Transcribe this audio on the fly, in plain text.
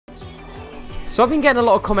So I've been getting a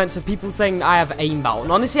lot of comments of people saying I have aimbot,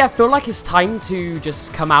 and honestly I feel like it's time to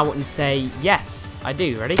just come out and say, yes, I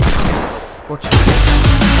do. Ready? Watch it.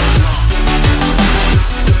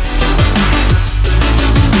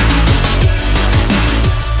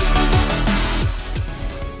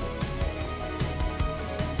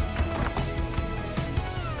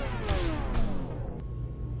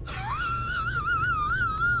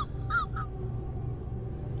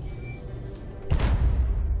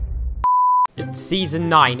 It's season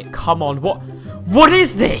 9. Come on, what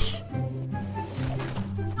is this?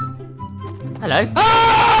 Hello?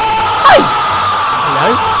 Hi!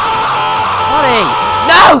 Hello? Honey!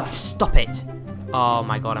 No! Stop it. Oh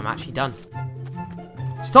my god, I'm actually done.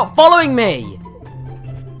 Stop following me!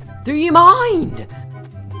 Do you mind?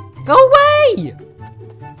 Go away!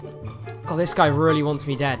 God, this guy really wants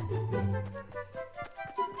me dead.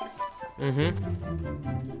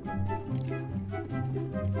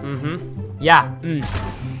 Yeah, You're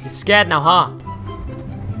scared now, huh?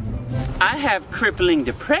 I have crippling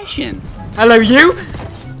depression. Hello, you?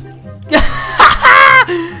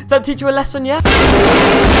 Does that teach you a lesson, yes?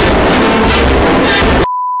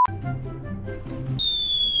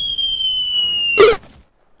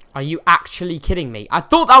 Are you actually kidding me? I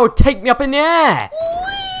thought that would take me up in the air!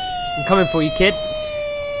 I'm coming for you, kid.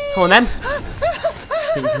 Come on, then.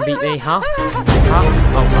 Think you can beat me, huh? Huh?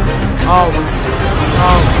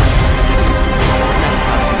 Oh.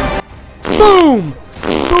 Boom!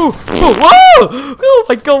 Boom! Boom! Whoa! Oh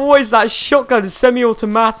my god, what is that shotgun?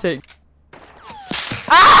 Semi-automatic.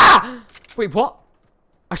 Ah! Wait, what?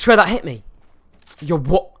 I swear that hit me. Yo,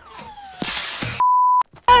 what?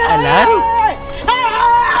 Hello?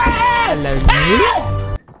 Hello,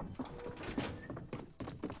 you?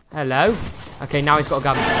 Hello? Okay, now he's got a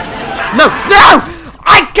gun. No! No!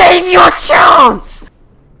 I gave you a chance!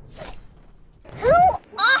 Who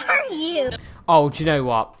are you? Oh, do you know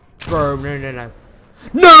what? Bro, no.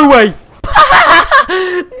 No way!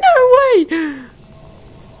 No way!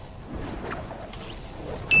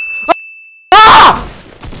 Ah!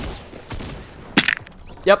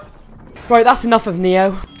 Yep. Right, that's enough of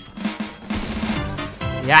Neo.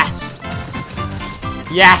 Yes.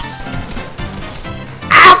 Yes.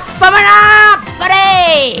 F someone up,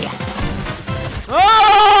 buddy!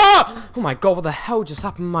 Ah! Oh my god, what the hell just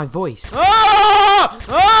happened to my voice? Ah!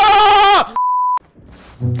 Ah!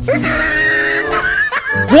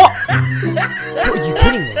 What? What, are you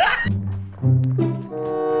kidding me?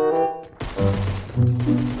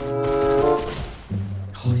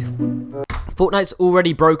 Fortnite's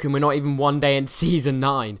already broken. We're not even one day in season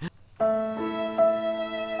 9.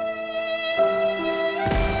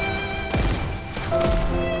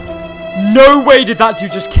 No way did that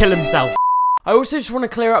dude just kill himself. I also just want to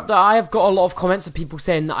clear up that I have got a lot of comments of people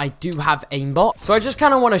saying that I do have aimbot. So I just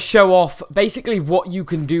kind of want to show off basically what you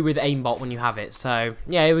can do with aimbot when you have it. So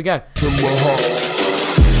yeah, here we go.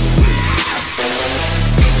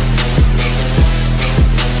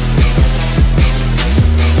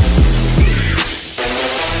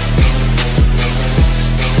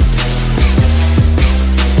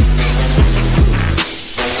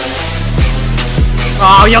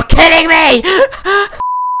 Oh, you're kidding me!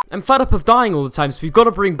 I'm fed up of dying all the time, so we've got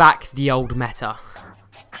to bring back the old meta.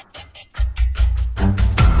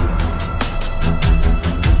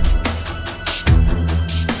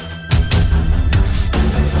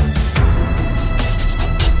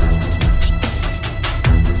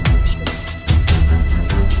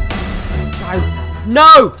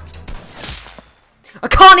 No! I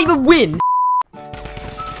can't even win!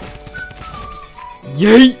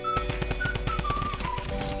 Yeet!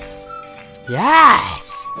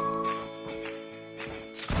 Yes!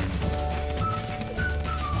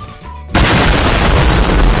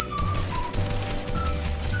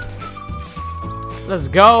 Let's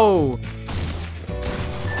go!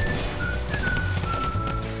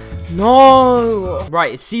 No!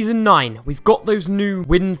 Right, it's season 9. We've got those new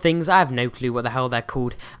wooden things. I have no clue what the hell they're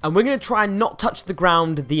called. And we're going to try and not touch the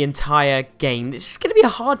ground the entire game. This is going to be a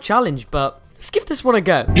hard challenge, but let's give this one a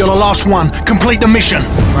go. You're the last one. Complete the mission.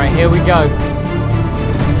 Right, here we go.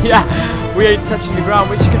 Yeah, we ain't touching the ground.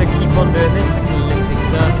 We're just going to keep on doing this like an Olympic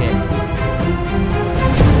circuit.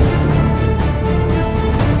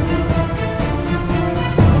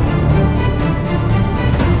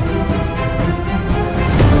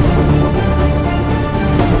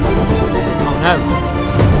 No.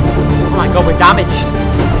 Oh my god, we're damaged.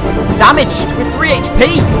 Damaged with 3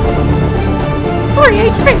 HP. 3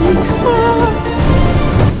 HP. Ah.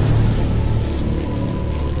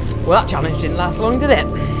 Well, that challenge didn't last long, did it?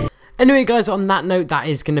 Anyway, guys, on that note, that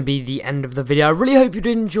is going to be the end of the video. I really hope you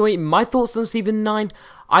did enjoy my thoughts on Season 9.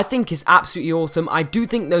 I think is absolutely awesome. I do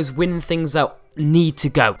think those win things though need to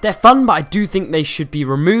go. They're fun, but I do think they should be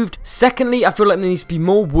removed. Secondly, I feel like there needs to be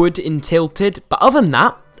more wood in Tilted, but other than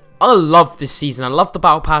that, I love this season. I love the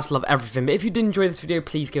Battle Pass, love everything. But if you did enjoy this video,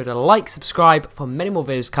 please give it a like, subscribe for many more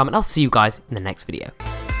videos to come, and I'll see you guys in the next video.